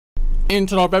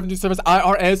Internal Revenue Service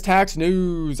IRS tax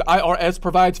news. IRS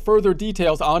provides further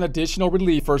details on additional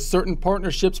relief for certain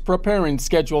partnerships preparing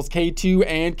Schedules K2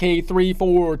 and K3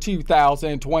 for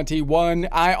 2021.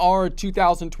 IR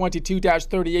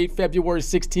 2022-38, February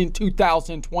 16,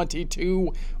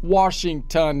 2022,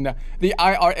 Washington. The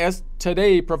IRS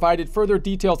today provided further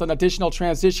details on additional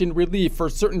transition relief for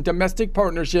certain domestic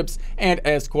partnerships and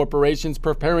S corporations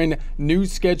preparing new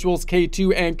Schedules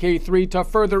K2 and K3 to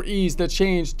further ease the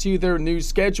change to their new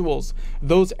schedules.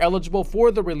 Those eligible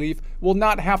for the relief will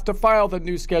not have to file the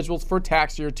new schedules for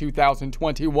tax year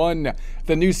 2021.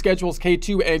 The new Schedules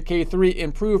K2 and K3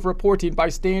 improve reporting by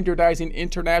standardizing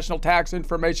international tax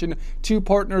information to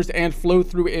partners and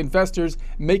flow-through investors,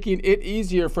 making it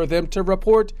easier for them to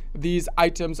report these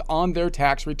items on their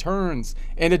tax returns.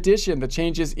 In addition, the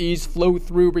changes ease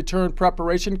flow-through return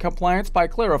preparation compliance by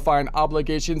clarifying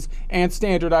obligations and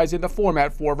standardizing the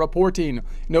format for reporting.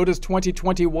 Notice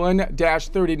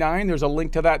 2021-39, there's a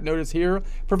link to that notice here,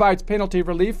 provides penalty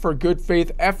relief for good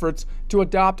faith efforts to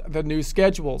adopt the new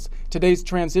schedules. Today's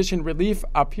transition relief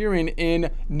appearing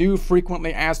in new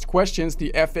frequently asked questions,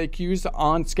 the FAQs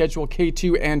on Schedule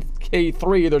K2 and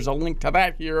K3, there's a link to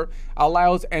that here,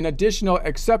 allows an additional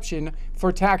exception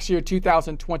for tax year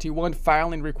 2021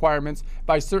 filing requirements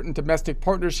by certain domestic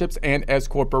partnerships and S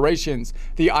corporations.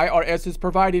 The IRS is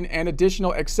providing an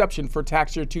additional exception for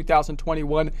tax year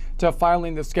 2021 to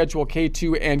filing the Schedule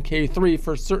K2 and K3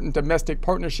 for certain domestic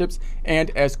partnerships and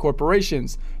S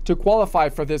corporations. To qualify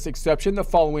for this exception, the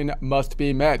following must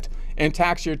be met. In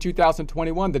tax year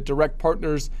 2021, the direct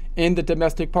partners in the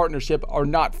domestic partnership are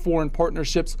not foreign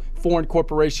partnerships, foreign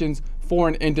corporations,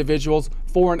 foreign individuals,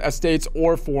 foreign estates,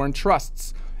 or foreign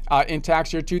trusts. In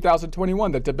tax year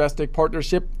 2021, the domestic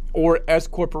partnership or S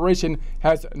corporation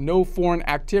has no foreign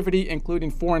activity,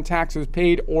 including foreign taxes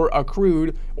paid or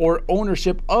accrued, or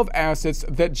ownership of assets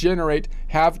that generate,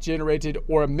 have generated,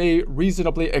 or may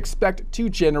reasonably expect to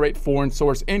generate foreign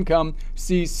source income.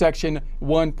 See Section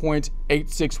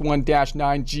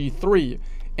 1.861-9G3.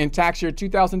 In tax year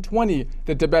 2020,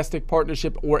 the domestic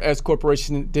partnership or S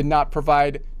corporation did not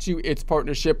provide to its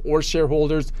partnership or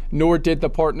shareholders, nor did the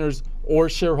partners or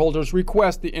shareholders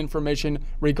request the information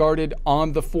regarded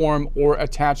on the form or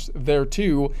attached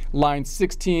thereto. Line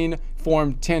 16, Form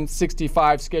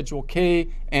 1065 Schedule K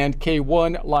and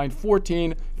K1, line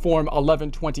 14, Form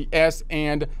 1120S,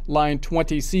 and line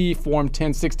 20C, Form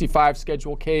 1065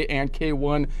 Schedule K and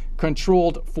K1,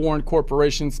 Controlled Foreign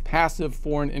Corporations, Passive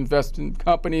Foreign Investment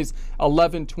Companies,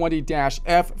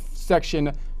 1120-F,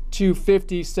 Section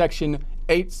 250, Section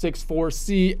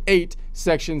 864C8,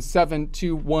 Section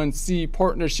 721C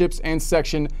Partnerships, and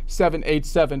Section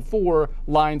 7874,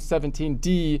 line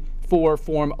 17D for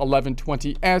Form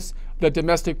 1120S. The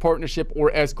domestic partnership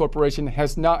or S corporation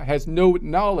has no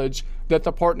knowledge that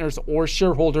the partners or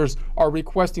shareholders are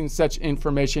requesting such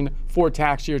information for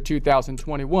tax year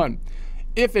 2021.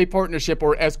 If a partnership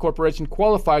or S corporation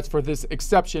qualifies for this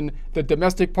exception, the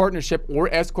domestic partnership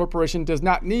or S corporation does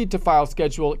not need to file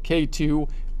Schedule K2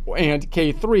 and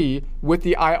K3 with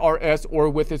the IRS or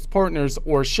with its partners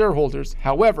or shareholders.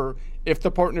 However, if the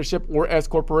partnership or S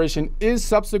corporation is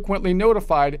subsequently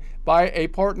notified by a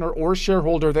partner or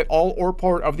shareholder that all or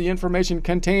part of the information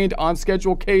contained on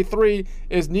Schedule K3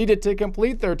 is needed to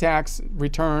complete their tax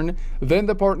return, then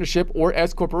the partnership or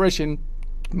S corporation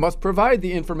must provide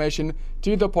the information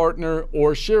to the partner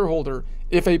or shareholder.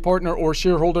 If a partner or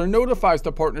shareholder notifies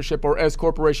the partnership or S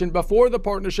corporation before the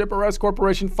partnership or S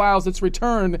corporation files its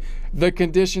return, the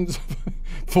conditions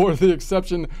for the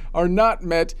exception are not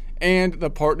met, and the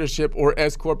partnership or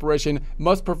S corporation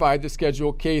must provide the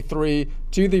Schedule K3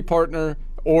 to the partner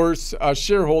or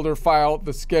shareholder, file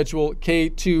the Schedule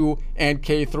K2 and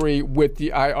K3 with the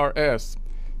IRS.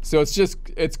 So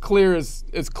it's clear as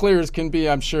can be,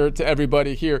 I'm sure, to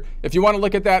everybody here. If you want to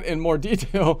look at that in more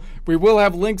detail, we will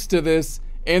have links to this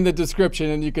in the description,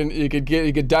 and you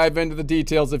could dive into the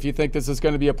details if you think this is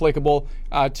going to be applicable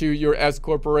to your S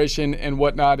corporation and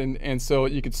whatnot, and so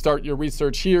you could start your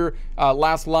research here.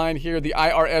 Last line here: the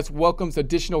IRS welcomes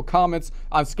additional comments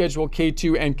on Schedule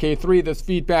K2 and K3. This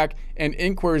feedback and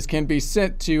inquiries can be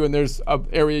sent to, and there's an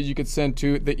area you could send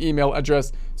to the email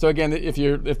address. So again,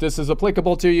 if this is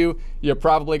applicable to you, you're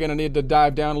probably going to need to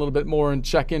dive down a little bit more and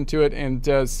check into it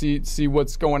and see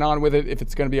what's going on with it, if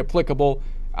it's going to be applicable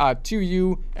to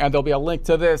you, and there'll be a link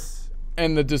to this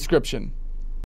in the description.